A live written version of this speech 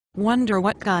Wonder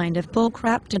what kind of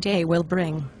bullcrap today will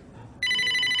bring.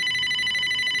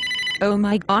 Oh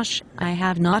my gosh, I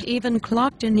have not even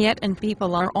clocked in yet and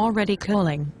people are already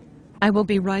calling. I will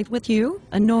be right with you,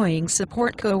 annoying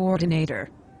support coordinator.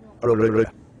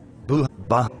 Boo,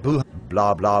 bah, boo,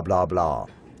 blah blah blah blah.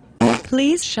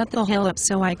 Please shut the hell up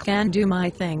so I can do my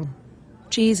thing.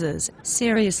 Jesus,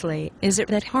 seriously, is it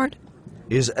that hard?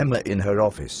 Is Emma in her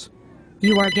office?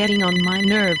 You are getting on my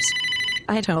nerves.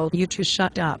 I told you to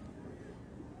shut up.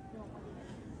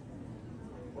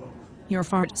 Your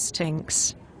fart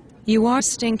stinks. You are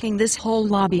stinking this whole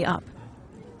lobby up.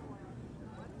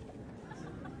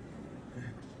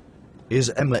 Is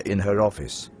Emma in her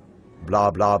office?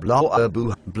 Blah blah blah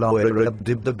boo blah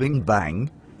dib the bing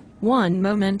bang. One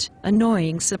moment,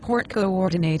 annoying support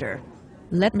coordinator.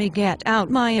 Let me get out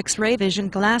my X-ray vision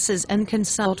glasses and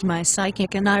consult my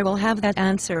psychic and I will have that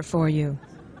answer for you.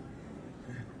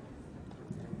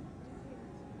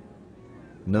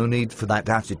 No need for that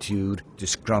attitude,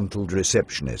 disgruntled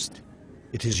receptionist.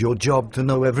 It is your job to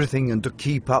know everything and to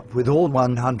keep up with all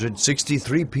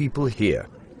 163 people here.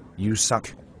 You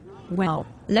suck. Well,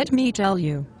 let me tell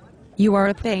you. You are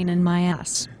a pain in my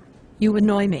ass. You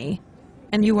annoy me.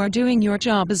 And you are doing your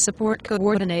job as support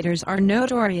coordinators are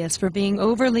notorious for being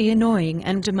overly annoying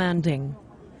and demanding.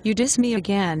 You diss me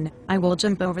again, I will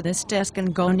jump over this desk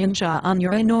and go ninja on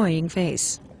your annoying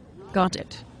face. Got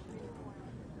it?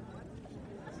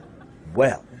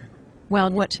 Well,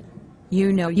 what?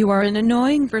 You know you are an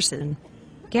annoying person.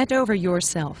 Get over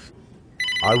yourself.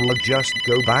 I will just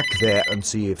go back there and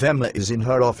see if Emma is in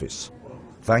her office.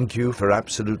 Thank you for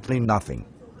absolutely nothing.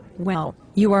 Well,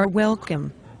 you are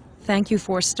welcome. Thank you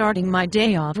for starting my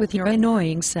day off with your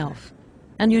annoying self.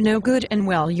 And you know good and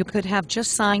well you could have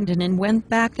just signed in and went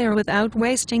back there without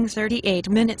wasting 38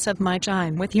 minutes of my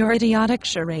time with your idiotic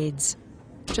charades.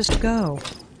 Just go.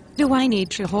 Do I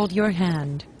need to hold your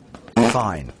hand?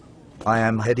 Fine. I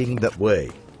am heading that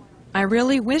way. I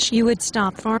really wish you would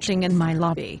stop farting in my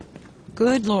lobby.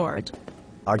 Good Lord.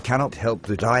 I cannot help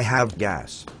that I have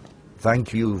gas.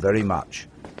 Thank you very much.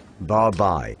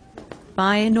 Bye-bye.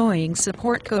 Bye, annoying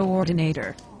support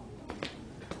coordinator.